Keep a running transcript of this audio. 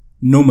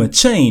no more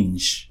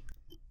change.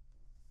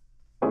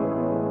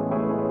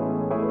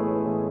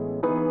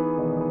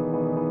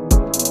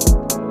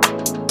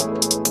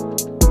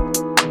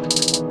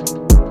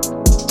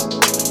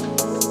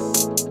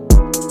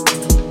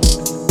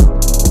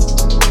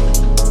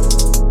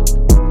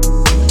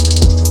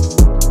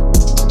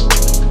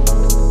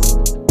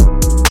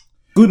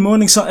 Good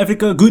morning, South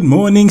Africa. Good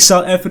morning,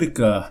 South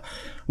Africa.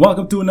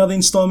 Welcome to another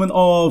installment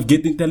of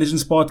Get the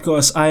Intelligence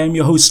Podcast. I am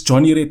your host,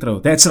 Johnny Retro.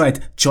 That's right,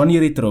 Johnny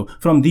Retro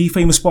from the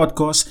famous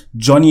podcast,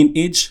 Johnny and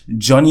Edge.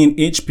 Johnny and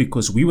Edge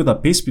because we were the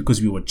best because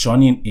we were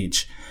Johnny and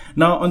Edge.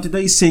 Now, on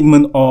today's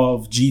segment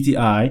of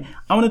GTI,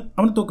 I want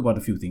to talk about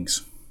a few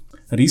things.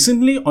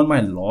 Recently, on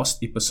my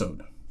last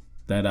episode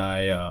that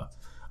I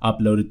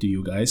uploaded to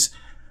you guys,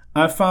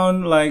 I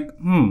found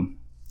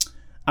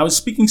I was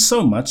speaking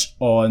so much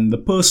on the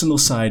personal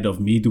side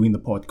of me doing the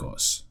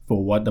podcast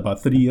for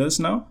about 3 years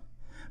now.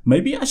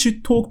 Maybe I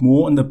should talk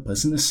more on the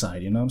business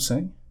side, you know what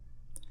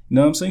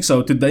I'm saying?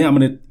 So today I'm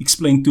going to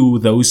explain to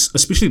those,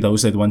 especially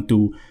those that want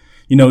to,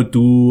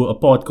 do a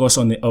podcast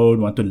on their own,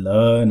 want to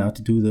learn how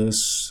to do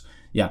this.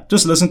 Yeah,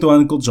 just listen to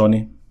Uncle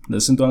Johnny.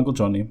 Listen to Uncle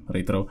Johnny,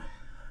 Retro.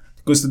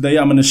 Because today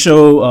I'm going to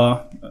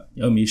show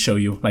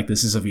you, like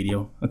this is a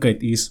video. Okay,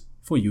 it is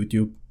for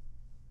YouTube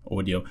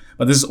audio,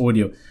 but this is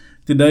audio.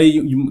 Today,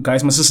 you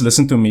guys must just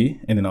listen to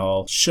me, and then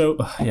I'll show.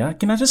 I'm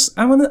just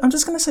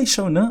gonna say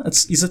show, no?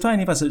 Is it fine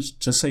if I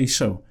just say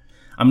show?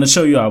 I'm gonna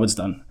show you how it's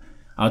done,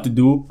 how to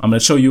do. I'm gonna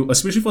show you,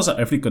 especially for South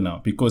Africa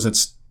now, because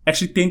it's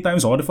actually 10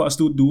 times harder for us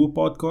to do a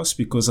podcast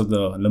because of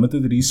the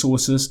limited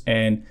resources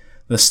and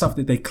the stuff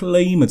that they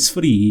claim it's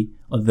free,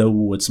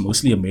 although it's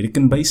mostly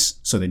American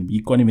based. So then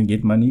we can't even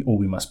get money, or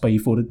we must pay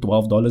for it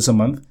 $12 a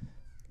month,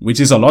 which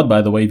is a lot,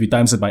 by the way, if you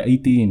times it by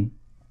 18.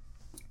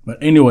 But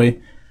anyway.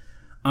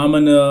 I'm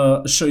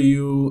gonna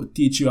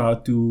teach you how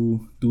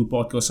to do a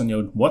podcast on your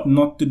own, what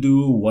not to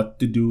do, what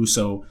to do,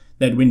 so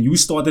that when you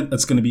start it,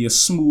 it's gonna be a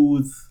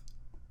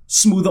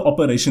smoother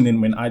operation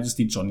than when I just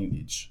did Johnny and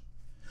Edge.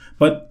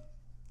 But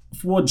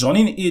for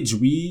Johnny and Edge,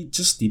 we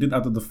just did it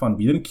out of the fun.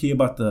 We didn't care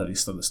about the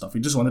rest of the stuff. We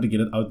just wanted to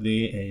get it out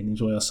there and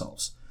enjoy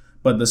ourselves.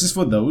 But this is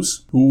for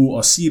those who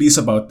are serious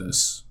about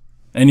this.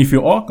 And if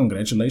you are,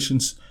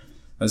 congratulations.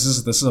 This is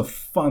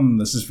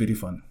very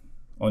fun,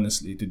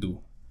 honestly, to do.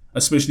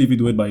 Especially if you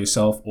do it by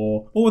yourself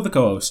or with the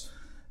co-host.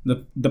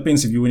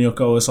 Depends if you and your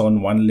co-host are on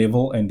one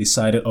level and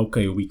decided,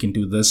 okay, we can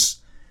do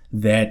this,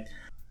 that,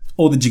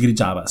 all the jiggly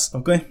jabas,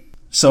 okay?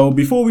 So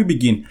before we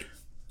begin,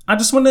 I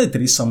just want to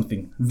address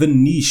something. The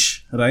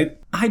niche, right?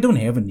 I don't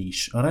have a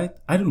niche, alright?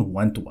 I don't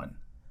want one.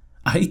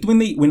 I hate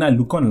when I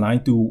look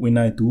online when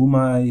I do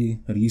my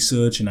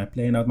research and I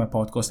plan out my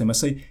podcast, they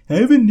must say,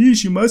 have a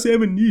niche, you must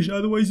have a niche,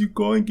 otherwise you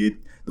can't get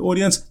the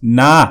audience.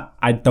 Nah,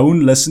 I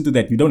don't listen to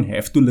that. You don't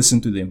have to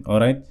listen to them,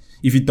 alright?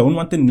 If you don't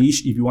want a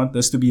niche, if you want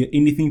this to be an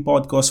anything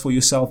podcast for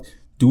yourself,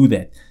 do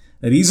that.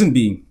 The reason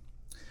being,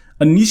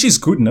 a niche is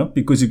good enough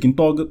because you can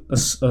target a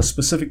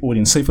specific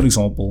audience. Say, for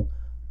example,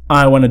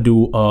 I want to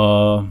do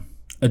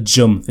a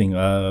gym thing,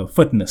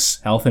 fitness,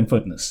 health and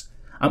fitness.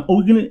 I'm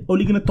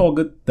only gonna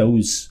target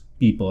those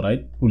people,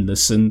 right? Who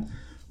listen,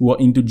 who are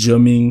into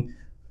gymming,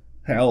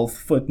 health,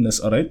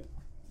 fitness, alright?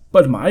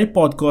 But my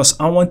podcast,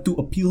 I want to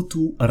appeal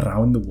to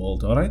around the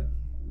world, alright?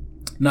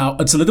 Now,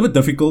 it's a little bit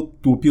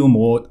difficult to appeal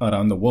more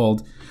around the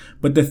world,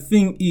 but the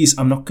thing is,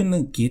 I'm not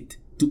gonna get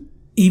to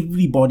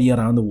everybody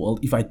around the world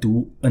if I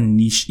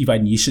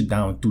niche it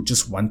down to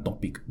just one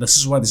topic. This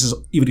is why this is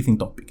everything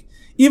topic.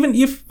 Even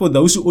if for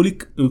those who only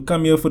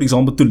come here, for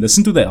example, to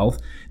listen to the health,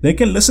 they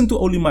can listen to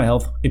only my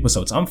health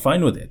episodes. I'm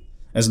fine with it.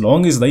 As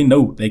long as they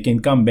know they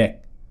can come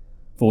back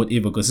for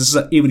whatever, because this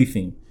is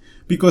everything.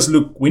 Because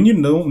look, when you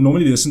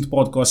normally listen to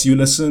podcasts,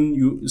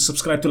 you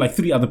subscribe to like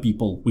 3 other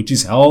people, which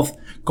is health,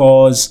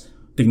 cars,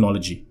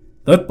 technology.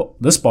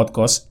 This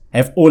podcast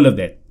have all of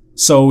that.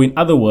 So in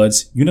other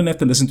words, you don't have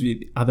to listen to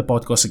the other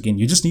podcasts again.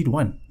 You just need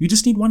one. You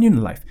just need one in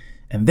your life.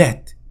 And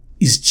that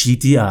is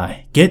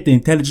GTI. Get the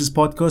Intelligence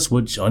Podcast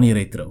with Johnny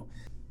Retro.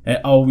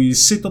 Are we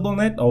settled on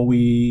that? Are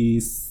we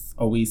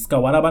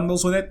Skawara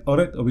bundles with that?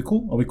 Alright, are we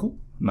cool?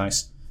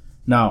 Nice.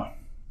 Now,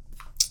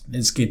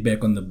 let's get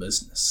back on the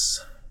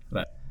business.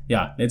 Right.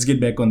 Yeah, let's get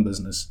back on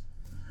business.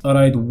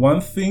 Alright,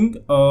 one thing,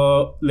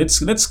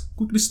 let's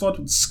quickly start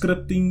with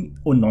scripting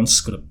or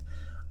non-script.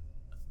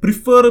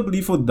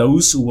 Preferably for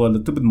those who are a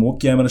little bit more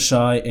camera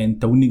shy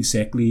and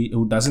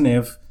who doesn't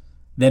have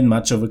that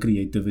much of a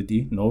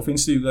creativity. No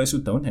offense to you guys who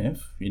don't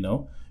have,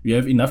 you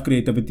have enough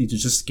creativity to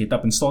just get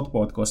up and start a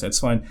podcast, that's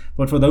fine.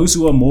 But for those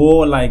who are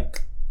more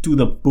like to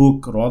the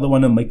book, rather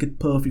want to make it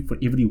perfect for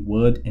every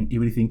word and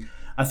everything,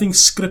 I think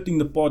scripting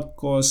the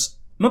podcast,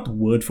 not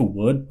word for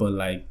word, but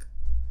like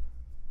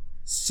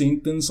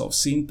sentence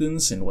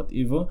and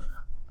whatever,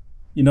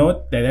 you know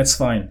what, that's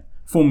fine.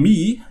 For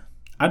me,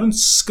 I don't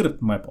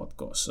script my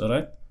podcast,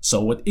 alright?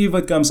 So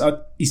whatever comes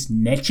out is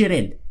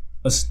natural.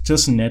 It's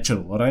just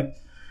natural, alright?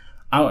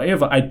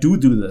 However, I do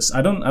this.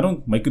 I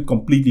don't make it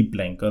completely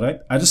blank,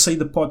 alright? I just say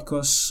the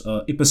podcast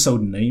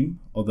episode name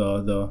or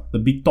the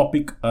big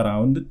topic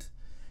around it,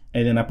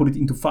 and then I put it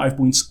into 5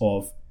 points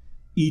of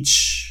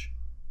each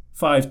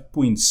 5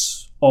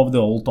 points of the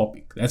whole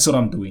topic. That's what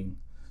I'm doing.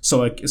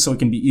 So it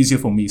can be easier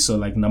for me. So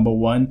like number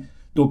 1,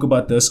 talk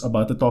about this,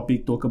 about the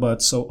topic, talk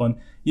about so on.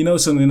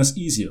 So then it's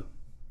easier.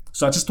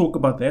 So I just talk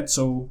about that.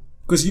 So,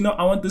 because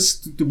I want this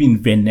to be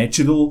very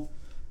natural,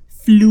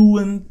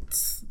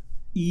 fluent,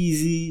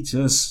 easy,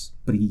 just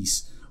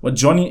breeze. What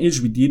Johnny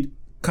Edge, we did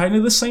kind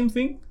of the same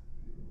thing.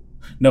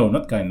 No,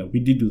 not kind of. We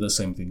did do the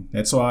same thing.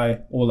 That's why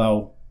all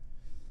our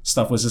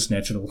stuff was just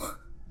natural.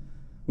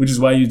 Which is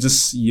why you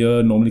just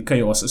hear normally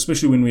chaos,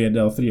 especially when we had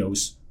our 3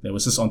 hosts that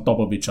was just on top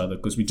of each other,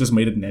 because we just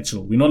made it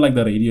natural. We're not like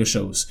the radio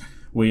shows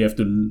where you have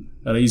to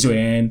raise your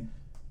hand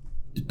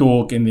to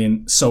talk and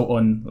then so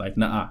on. Like,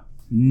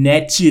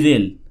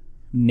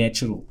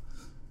 natural.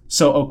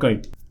 So,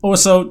 okay.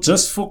 Also,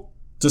 just for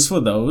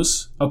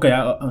those. Okay,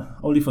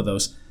 only for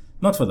those.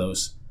 Not for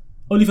those.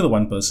 Only for the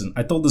one person.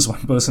 I told this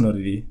one person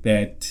already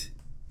that,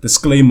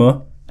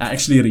 disclaimer, I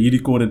actually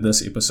re-recorded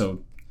this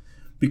episode.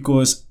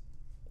 Because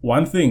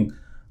one thing,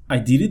 I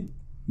did it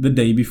the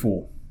day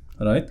before,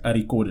 right? I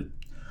recorded.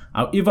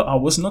 However, I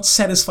was not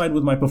satisfied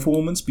with my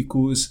performance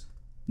because,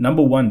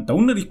 number 1,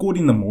 don't record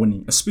in the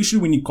morning, especially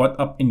when you got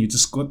up and you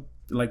just got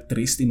like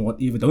dressed in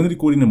whatever. Don't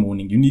record in the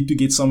morning. You need to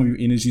get some of your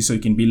energy so you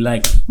can be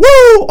like,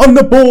 woo, on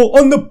the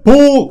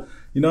ball.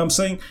 You know what I'm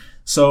saying?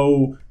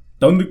 So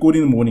don't record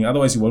in the morning,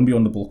 otherwise you won't be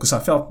on the ball. Because I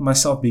felt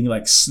myself being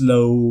like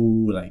slow,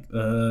 like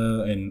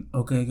and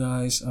okay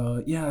guys,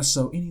 yeah.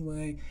 So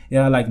anyway,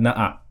 yeah, like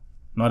not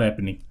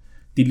happening.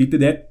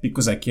 Deleted that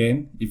because I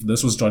can. If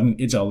this was Johnny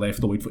Edge, I'll have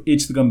to wait for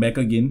Edge to come back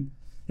again.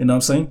 You know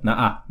what I'm saying?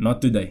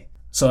 Not today.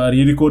 So I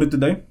re-recorded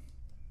today.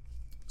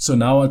 So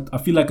now I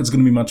feel like it's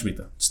going to be much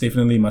better. It's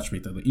definitely much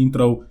better. The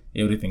intro,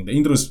 everything. The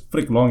intro is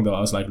freak long though.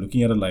 I was like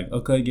looking at it like,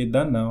 okay, get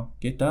done now.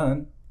 Get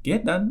done.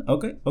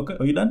 Okay.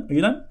 Are you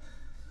done?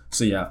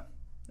 So yeah.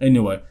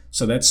 Anyway,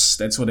 so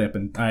that's what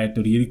happened. I had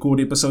to re-record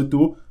episode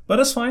 2.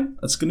 But it's fine.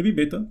 It's going to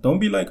be better. Don't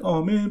be like,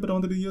 oh man, but I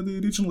wanted to hear the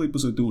original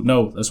episode 2.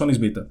 No, this one is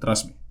better.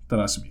 Trust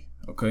me.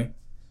 Okay?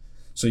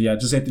 So yeah,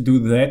 just had to do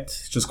that.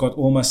 Just got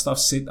all my stuff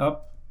set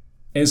up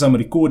as I'm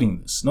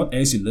recording this. Not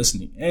as you're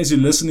listening. As you're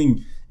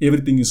listening,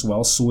 everything is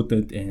well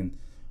sorted and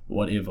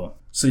whatever.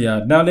 So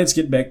yeah, now let's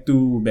get back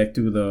to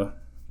the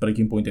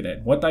breaking point of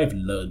that. What I've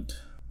learned.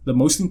 The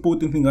most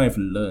important thing I've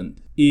learned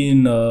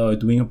in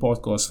doing a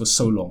podcast for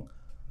so long.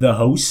 The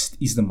host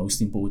is the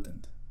most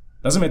important.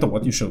 Doesn't matter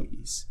what your show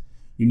is.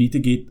 You need to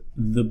get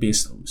the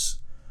best host.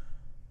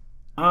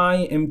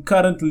 I am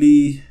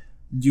currently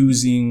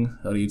using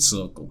Red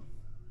Circle.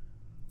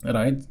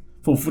 Alright?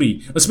 For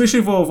free.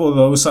 Especially for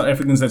those South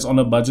Africans that's on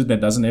a budget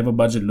that doesn't have a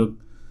budget. Look,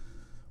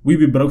 we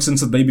be broke since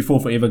the day before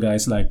forever,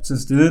 guys. Like,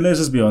 let's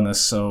just be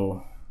honest.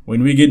 So,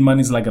 when we get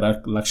money, it's like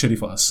a luxury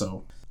for us.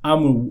 So,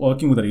 I'm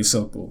working with Red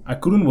Circle. I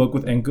couldn't work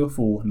with Anchor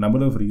for a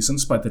number of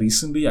reasons, but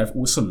recently I've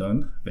also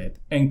learned that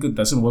Anchor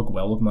doesn't work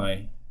well with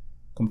my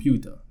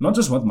computer. Not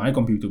just with my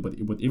computer, but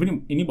with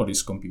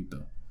anybody's computer.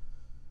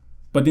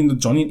 But in the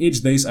Johnny Edge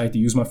days, I had to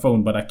use my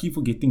phone, but I keep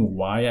forgetting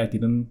why I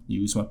didn't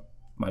use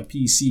my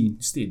PC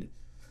instead.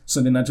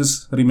 So then I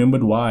just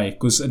remembered why,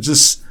 because it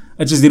just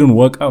didn't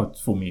work out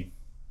for me.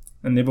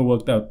 It never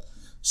worked out.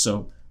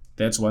 So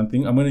that's one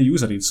thing. I'm going to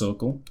use a Red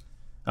Circle.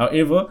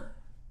 However,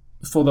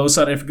 for those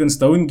South Africans,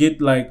 don't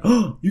get like,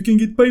 oh, you can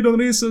get paid on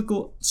Red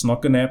Circle. It's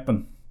not going to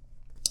happen.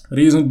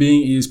 Reason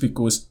being is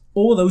because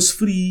all those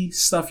free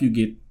stuff you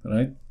get,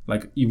 right?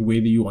 Like whether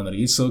you on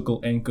Red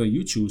Circle, Anchor,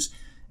 you choose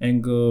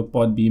Anchor,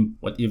 Podbeam,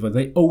 whatever,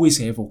 they always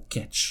have a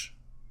catch.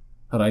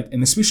 Alright?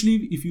 And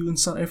especially if you're in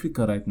South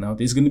Africa right now,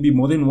 there's going to be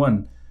more than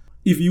one.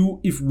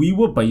 If we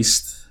were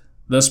based,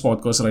 this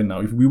podcast right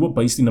now, if we were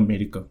based in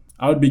America,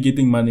 I would be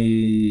getting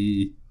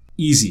money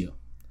easier.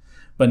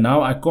 But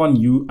now I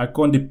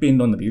can't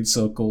depend on Red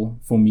Circle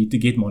for me to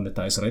get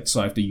monetized, right?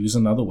 So I have to use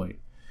another way.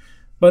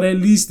 But at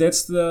least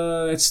that's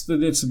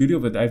the beauty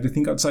of it. I have to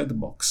think outside the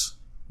box.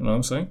 You know what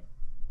I'm saying?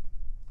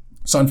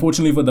 So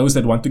unfortunately for those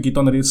that want to get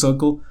on the Red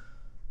Circle,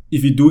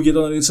 if you do get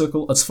on the Red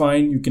Circle, it's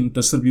fine. You can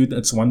distribute.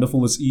 It's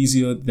wonderful. It's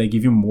easier. They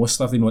give you more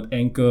stuff than what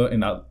Anchor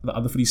and the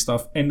other free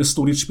stuff. And the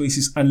storage space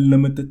is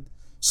unlimited.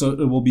 So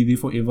it will be there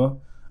forever.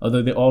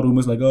 Although there are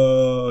rumors like,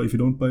 if you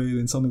don't pay,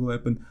 then something will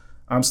happen.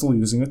 I'm still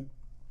using it.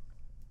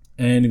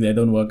 And if they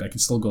don't work, I can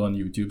still go on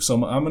YouTube.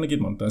 So I'm going to get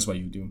monetized by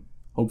YouTube.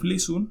 Hopefully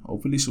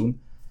soon.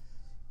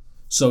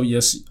 So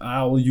yes,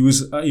 I'll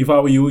use, if I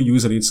were you,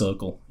 use Red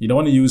Circle. You don't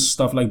want to use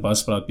stuff like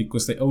Buzzsprout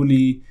because they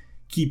only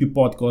keep your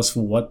podcast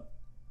for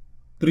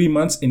 3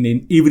 months and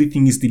then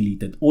everything is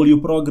deleted. All your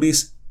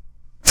progress,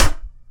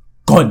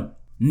 gone.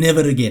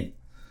 Never again.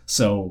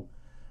 So,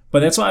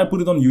 but that's why I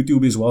put it on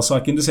YouTube as well. So I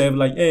can just have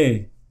like,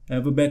 hey,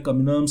 have a backup,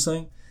 you know what I'm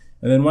saying?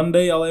 And then one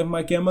day I'll have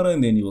my camera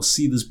and then you'll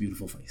see this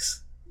beautiful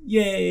face.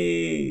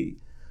 Yay!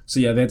 So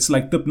yeah, that's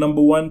like tip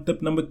number 1.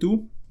 Tip number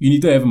 2, you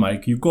need to have a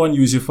mic. You can't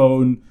use your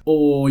phone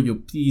or your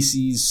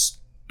PC's,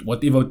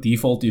 whatever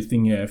default you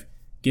think you have.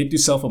 Get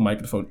yourself a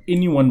microphone.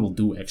 Anyone will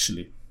do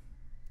actually.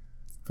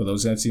 For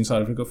those that's in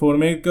South Africa. For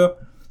America,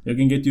 you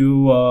can get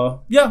you,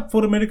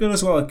 for America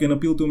as well. I can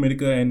appeal to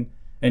America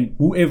and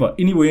whoever,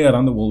 anywhere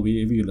around the world,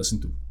 wherever you listen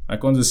to. I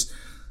can't just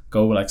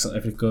go like South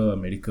Africa,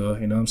 America,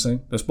 you know what I'm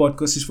saying? This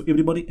podcast is for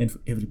everybody and for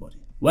everybody.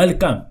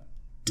 Welcome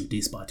to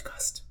this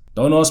podcast.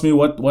 Don't ask me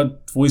what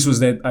voice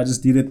was that. I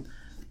just did it.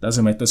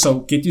 Doesn't matter.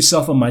 So get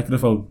yourself a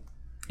microphone.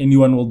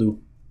 Anyone will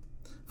do.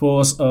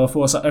 For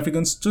South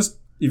Africans, just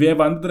if you have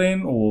 100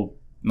 rand or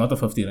not a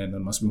 50 rand, it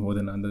must be more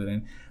than 100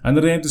 rand.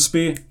 100 rand to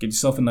spare, get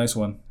yourself a nice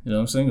one. You know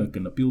what I'm saying? It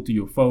can appeal to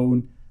your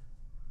phone,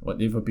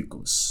 whatever,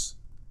 because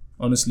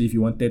honestly, if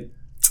you want that,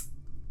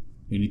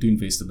 you need to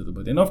invest a little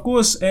bit. And of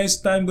course,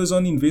 as time goes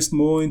on, invest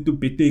more into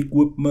better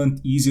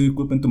equipment, easier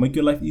equipment to make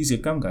your life easier.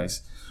 Come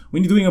guys,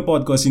 when you're doing a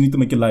podcast, you need to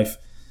make your life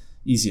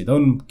easier.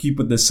 Don't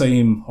keep it the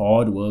same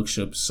hard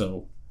workshop.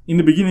 So in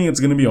the beginning, it's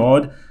going to be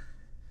hard.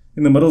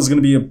 In the middle, it's going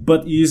to be a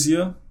bit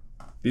easier.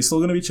 There's still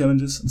going to be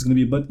challenges. It's going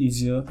to be a bit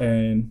easier.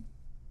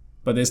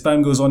 But as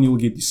time goes on, you'll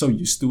get so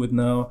used to it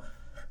now.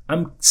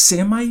 I'm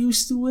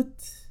semi-used to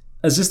it.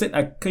 It's just that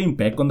I came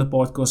back on the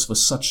podcast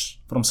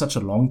from such a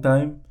long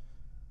time.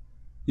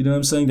 You know what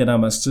I'm saying? That I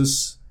must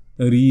just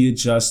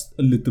readjust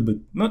a little bit.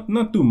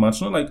 Not too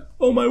much. Not like,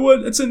 oh my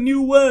word, it's a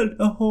new world.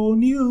 A whole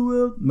new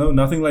world. No,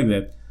 nothing like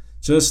that.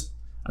 I just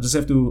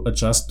have to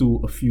adjust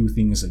to a few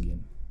things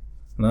again.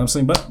 You know what I'm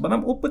saying? But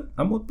I'm open.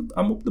 I'm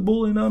up the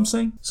ball, you know what I'm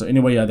saying? So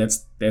anyway, yeah,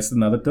 that's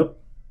another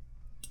tip.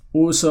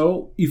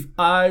 Also, if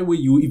I were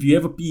you, if you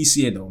have a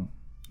PC at home,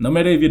 no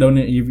matter if you don't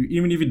have,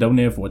 even if you don't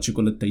have what you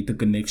call a data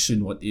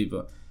connection,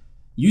 whatever,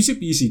 use your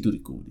PC to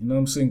record. You know what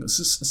I'm saying? It's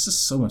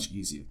just so much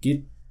easier.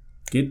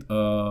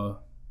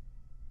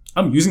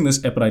 I'm using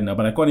this app right now,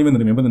 but I can't even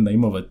remember the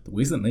name of it.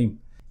 Where's the name?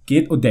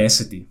 Get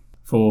Audacity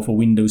for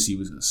Windows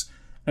users.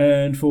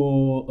 And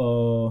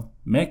for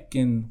Mac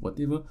and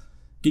whatever,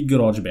 get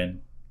GarageBand.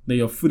 They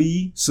are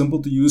free,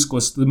 simple to use,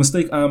 because the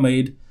mistake I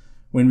made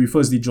when we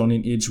first did Johnny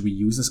and Edge, we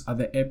used this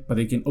other app, but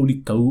they can only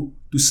go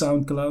to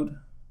SoundCloud.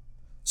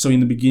 So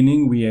in the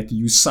beginning, we had to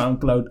use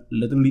SoundCloud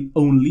literally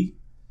only.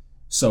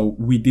 So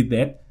we did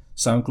that,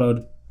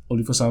 SoundCloud,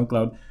 only for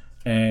SoundCloud.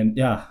 And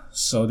yeah,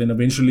 so then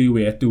eventually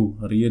we had to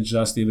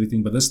readjust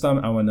everything. But this time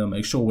I want to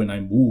make sure when I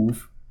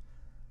move,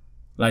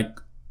 like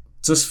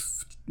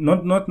just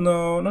not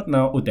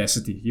now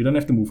Audacity. You don't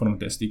have to move from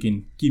Audacity. You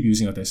can keep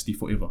using Audacity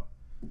forever.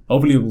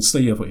 Hopefully it will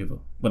stay here forever.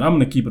 But I'm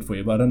going to keep it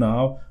forever. I don't know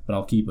how, but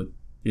I'll keep it.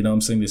 You know what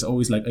I'm saying? There's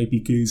always like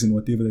APKs and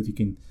whatever that you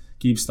can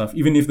keep stuff.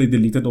 Even if they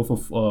delete it off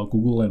of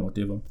Google and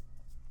whatever.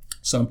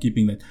 So I'm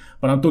keeping that.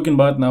 But I'm talking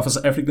about now for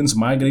South Africans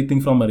migrating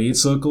from a Red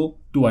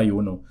Circle to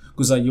Iono.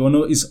 Because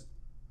Iono is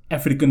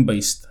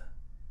African-based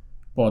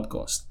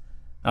podcast.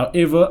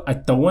 However, I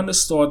don't want to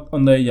start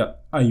on the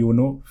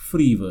Iono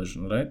free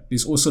version, right?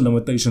 There's also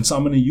limitations. So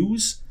I'm going to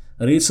use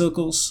Red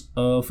Circle's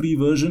free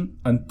version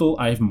until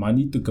I have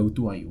money to go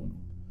to Iono.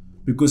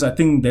 Because I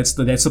think that's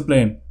the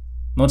plan.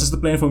 Not just the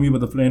plan for me, but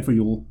the plan for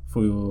you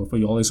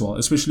all as well.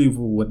 Especially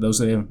for those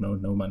that have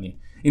no money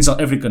in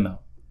South Africa now,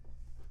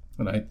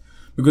 right?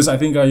 Because I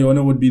think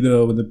Iono would be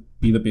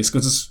the best,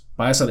 because it's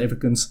by South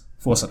Africans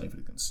for South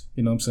Africans.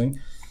 You know what I'm saying?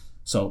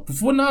 So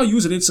for now,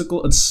 use Red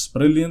Circle. It's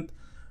brilliant,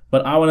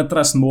 but I want to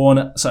trust more on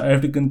a South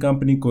African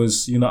company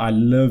because I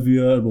live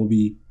here. It will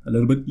be a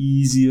little bit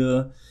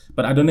easier,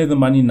 but I don't have the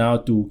money now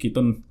to get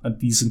on a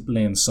decent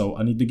plan. So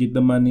I need to get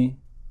the money,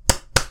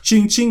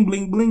 ching ching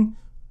bling bling,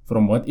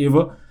 from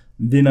whatever.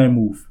 Then I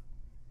move.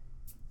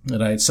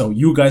 Right? So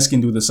you guys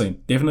can do the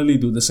same. Definitely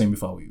do the same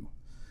if I were you.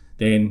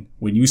 Then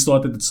when you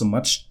started, it's a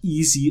much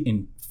easier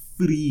and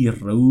free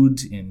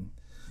road, and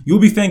you'll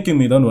be thanking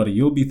me. Don't worry,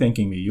 you'll be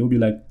thanking me. You'll be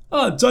like,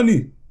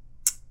 Johnny,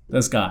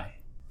 this guy,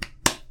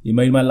 he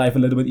made my life a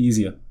little bit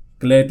easier.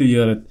 Glad to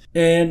hear it.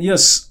 And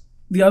yes,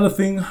 the other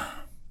thing,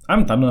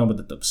 I'm done now with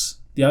the tips.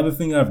 The other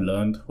thing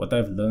what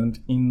I've learned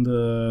in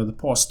the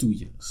past 2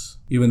 years,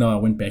 even though I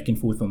went back and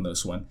forth on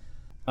this one,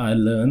 I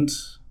learned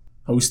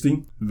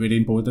hosting, very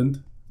important.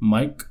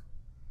 Mic,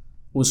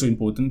 also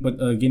important.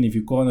 But again, if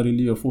you can't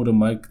really afford a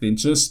mic, then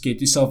just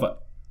get yourself an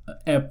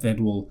app that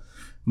will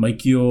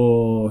that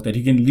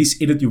you can at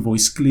least edit your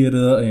voice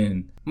clearer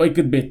and make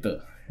it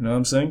better. You know what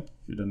I'm saying?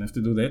 You don't have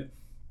to do that.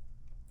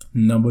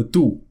 Number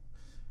 2.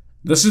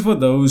 This is for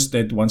those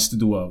that wants to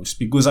do a host,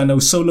 because I know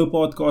solo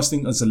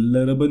podcasting is a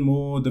little bit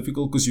more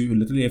difficult because you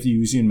literally have to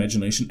use your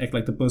imagination, act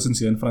like the person's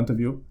here in front of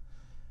you,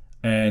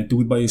 and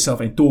do it by yourself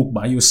and talk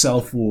by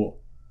yourself for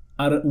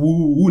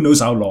who knows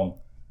how long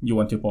you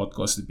want your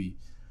podcast to be.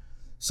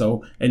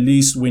 So at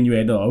least when you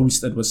had a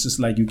host, it was just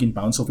like you can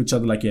bounce off each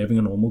other like you're having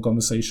a normal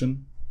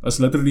conversation. It's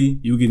literally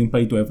you getting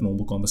paid to have a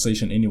normal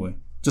conversation anyway.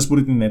 Just put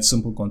it in that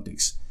simple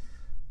context.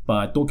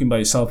 But talking by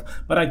yourself.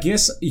 But I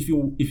guess if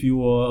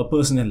you are a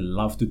person that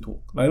love to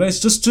talk, like let's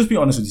just be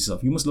honest with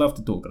yourself. You must love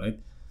to talk, right?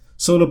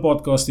 Solo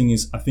podcasting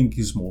I think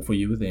is more for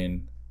you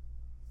than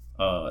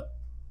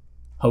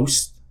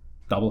host,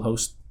 double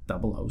host,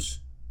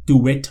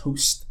 duet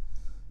host.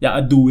 Yeah,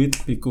 I do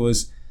it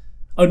because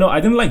I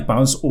didn't like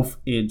bounce off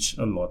Edge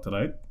a lot,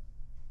 right?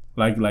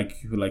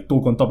 Like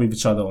talk on top of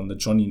each other on the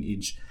Johnny and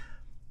Edge.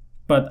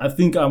 But I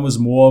think I was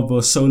more of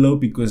a solo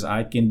because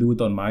I can do it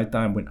on my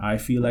time when I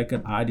feel like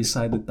it. I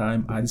decide the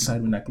time. I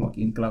decide when I clock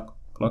in, clock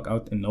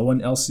out, and no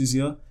one else is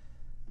here.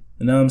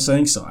 You know what I'm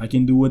saying? So I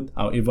can do it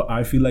however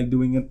I feel like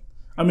doing it.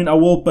 I mean, I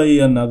will pay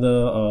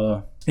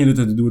another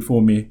editor to do it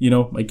for me.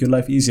 Make your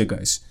life easier,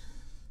 guys.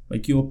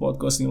 Make your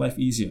podcasting life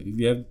easier.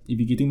 If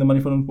you're getting the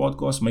money from the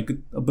podcast, make it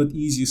a bit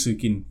easier so you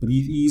can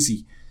breathe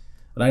easy.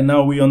 Right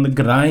now we're on the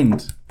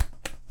grind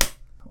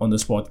on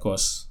this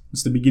podcast.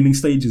 It's the beginning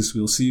stages.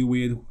 We'll see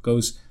where it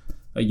goes.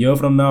 A year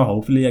from now,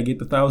 hopefully I get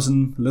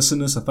 1,000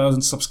 listeners,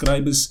 1,000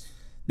 subscribers.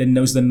 Then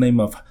knows the name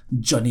of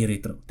Johnny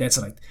Retro. That's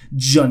right,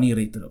 Johnny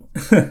Retro.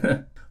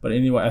 But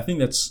anyway, I think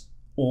that's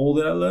all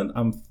that I learned.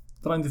 I'm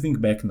trying to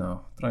think back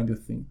now.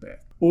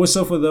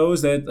 Also, for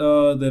those that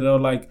are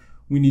like,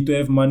 we need to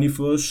have money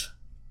first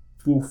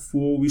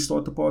before we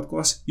start the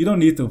podcast. You don't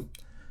need to.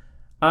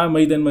 I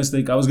made that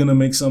mistake. I was going to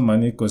make some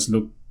money because,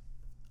 look,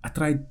 I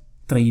tried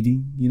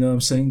trading, you know what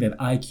I'm saying? That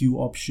IQ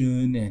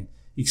option and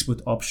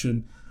expert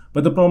option.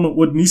 But the problem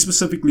with me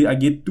specifically, I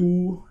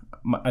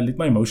let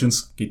my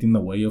emotions get in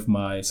the way of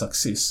my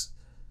success.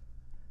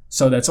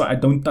 So that's why I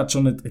don't touch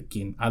on it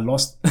again. I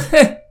lost,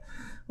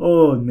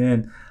 oh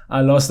man, I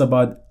lost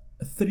about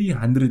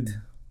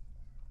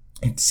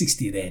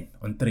 360 Rand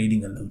on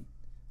trading alone.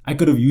 I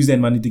could have used that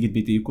money to get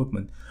better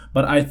equipment.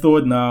 But I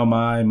thought now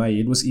my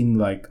head was in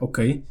like,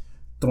 okay,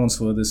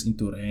 transfer this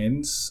into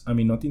rands. I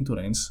mean, not into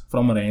rands,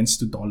 from rands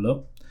to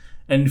dollar.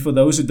 And for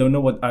those who don't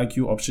know what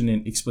IQ option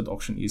and expert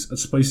option is,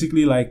 it's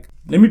basically like,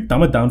 let me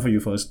dumb it down for you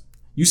first.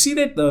 You see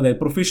that that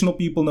professional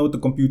people know, the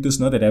computers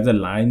know, that have the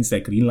lines,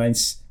 like green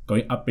lines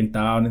going up and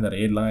down and the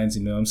red lines,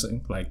 you know what I'm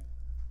saying? Like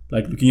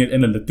looking at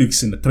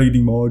analytics and the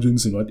trading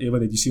margins and whatever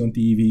that you see on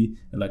TV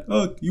and like,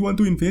 oh, you want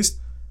to invest?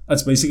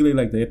 It's basically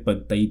like that,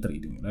 but day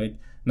trading, right?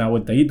 Now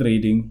with day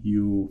trading,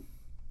 you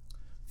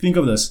think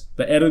of this.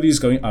 The arrow is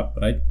going up,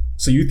 right?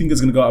 So you think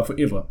it's going to go up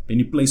forever. Then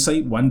you place,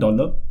 say,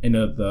 $1 and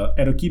the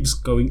arrow keeps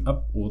going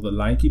up, or the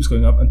line keeps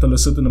going up until a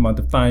certain amount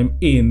of time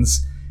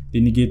ends.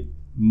 Then you get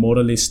more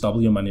or less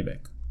double your money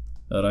back.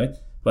 Alright?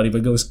 But if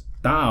it goes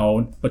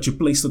down, but you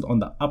placed it on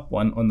the up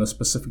one on a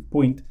specific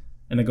point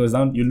and it goes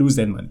down, you lose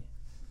that money.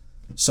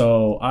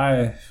 So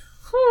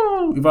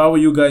if I were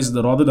you guys,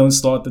 rather don't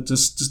start it,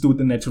 just do it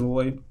the natural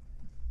way.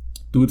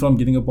 Do it from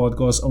getting a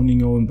podcast,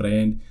 owning your own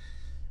brand,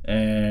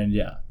 and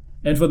yeah.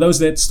 And for those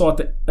that start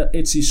an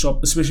Etsy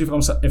shop, especially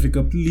from South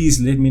Africa, please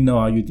let me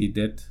know how you did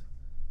that,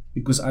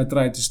 because I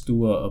tried to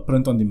do a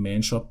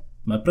print-on-demand shop.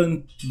 My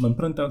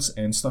printouts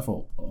and stuff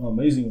are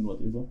amazing and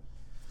whatever,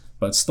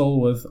 but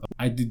still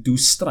I did do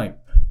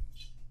Stripe.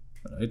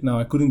 Right now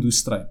I couldn't do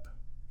Stripe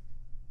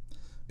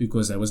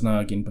because that was now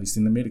again based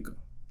in America.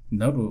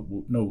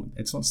 No,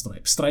 it's not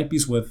Stripe. Stripe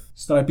is with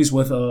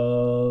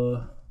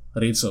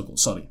Red Circle.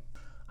 Sorry,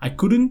 I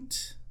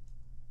couldn't.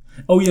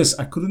 Oh yes,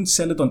 I couldn't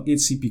sell it on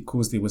Etsy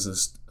because there was a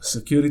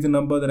security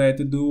number that I had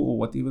to do, or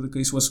whatever the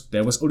case was.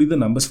 There was only the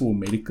numbers for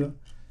America,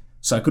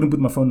 so I couldn't put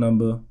my phone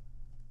number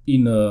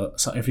in a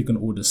South African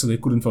order, so they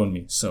couldn't phone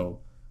me. So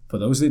for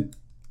those that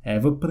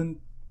have a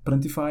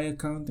Printify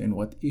account and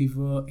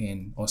whatever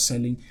and are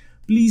selling,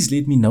 please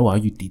let me know how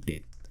you did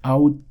that. I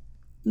would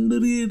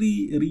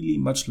really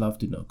much love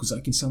to know, because I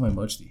can sell my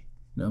merch there. You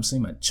know what I'm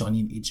saying? My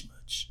Johnny and Edge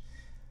merch.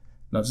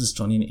 Not just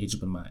Johnny and Edge,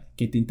 but my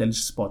Get the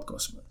Intelligence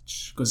podcast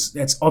merch, because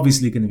that's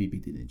obviously going to be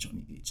better than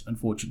Johnny and Edge.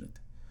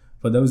 Unfortunate.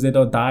 For those that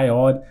are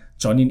die-hard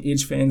Johnny and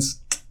Edge fans,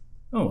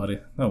 don't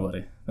worry.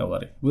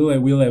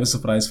 We'll have a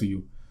surprise for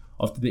you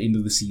after the end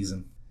of the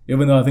season.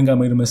 Even though I think I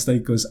made a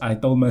mistake, because I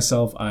told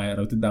myself, I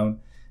wrote it down,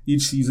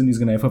 each season is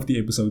going to have 50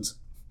 episodes.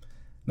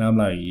 Now I'm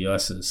like,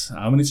 yes,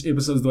 how many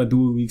episodes do I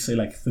do a week? Say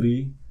like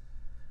 3.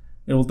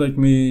 It will take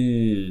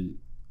me,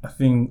 I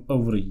think,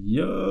 over a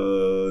year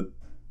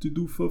to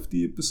do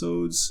 50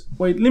 episodes.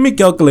 Wait, let me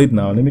calculate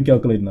now.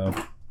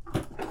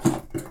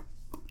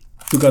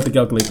 Took out the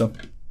calculator.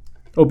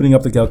 Opening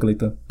up the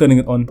calculator. Turning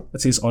it on.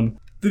 It says on.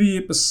 3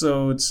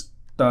 episodes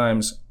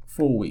times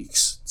 4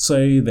 weeks.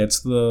 Say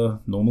that's the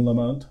normal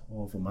amount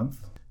of a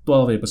month.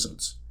 12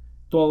 episodes.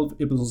 12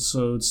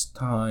 episodes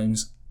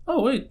times...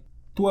 12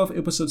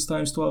 episodes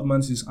times 12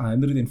 months is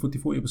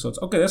 144 episodes.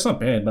 Okay, that's not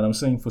bad, but I'm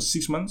saying for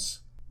 6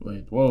 months...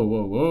 Wait,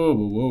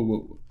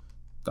 whoa.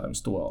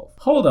 Times 12.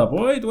 Hold up,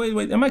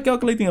 wait. Am I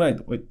calculating right?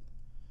 Wait.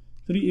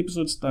 3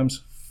 episodes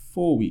times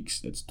 4 weeks.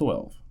 That's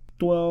 12.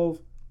 12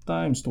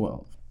 times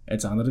 12.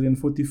 That's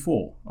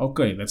 144.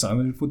 Okay, that's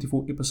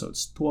 144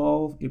 episodes.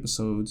 12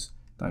 episodes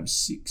times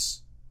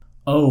 6.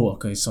 Oh,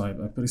 okay, sorry,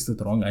 I pressed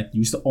it wrong. I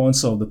used the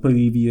answer of the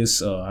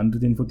previous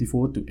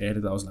 144 to add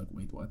it. I was like,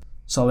 wait, what?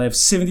 So I'll have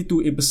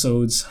 72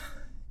 episodes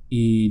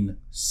in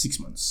 6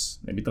 months.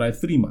 Let me try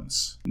 3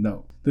 months.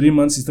 No. 3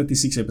 months is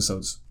 36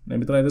 episodes. Let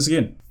me try this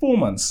again. 4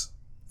 months.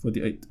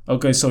 48.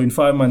 Okay, so in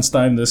 5 months'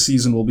 time, the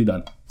season will be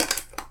done.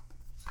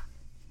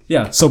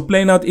 Yeah, so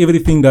plan out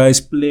everything, guys.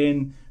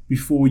 Plan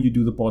before you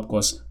do the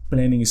podcast.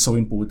 Planning is so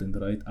important,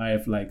 right?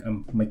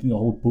 I'm making a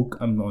whole book.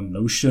 I'm on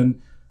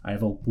Notion. I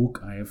have a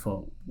book. I have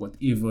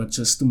whatever,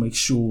 just to make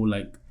sure,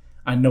 like,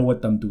 I know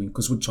what I'm doing.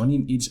 Because with Johnny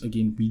and Edge,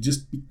 again, we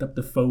just picked up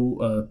the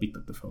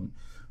phone.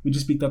 We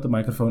just picked up the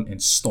microphone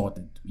and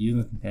started. We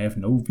didn't have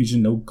no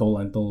vision, no goal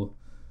until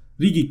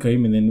Rigi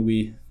came, and then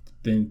we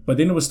But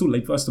then it was too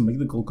late for us to make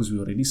the goal because we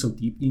were already so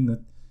deep in it.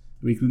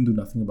 We couldn't do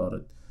nothing about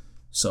it.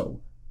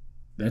 So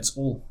that's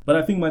all. But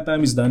I think my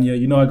time is done here.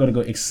 You know I gotta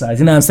go exercise.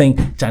 You know what I'm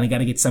saying? Johnny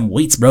gotta get some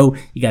weights, bro.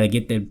 You gotta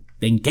get them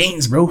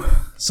gains, bro.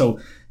 So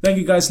thank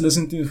you guys for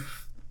listening to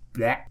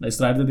let's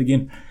try that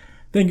again.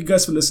 Thank you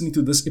guys for listening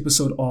to this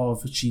episode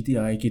of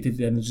GTI, Get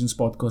Intelligence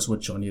Podcast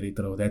with Johnny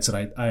Retro. That's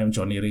right, I am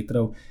Johnny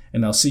Retro,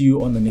 and I'll see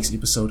you on the next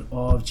episode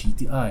of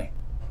GTI.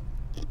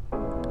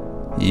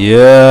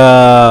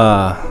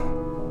 Yeah,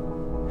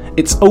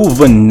 it's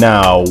over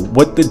now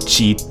with the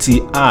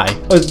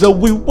GTI. Although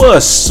we were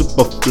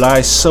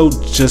Superfly, so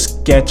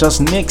just catch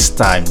us next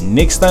time.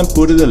 Next time,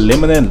 put in the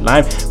lemon and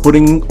lime,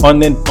 putting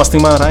on and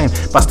busting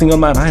on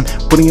my rhyme,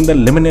 putting in the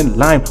lemon and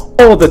lime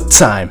all the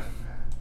time.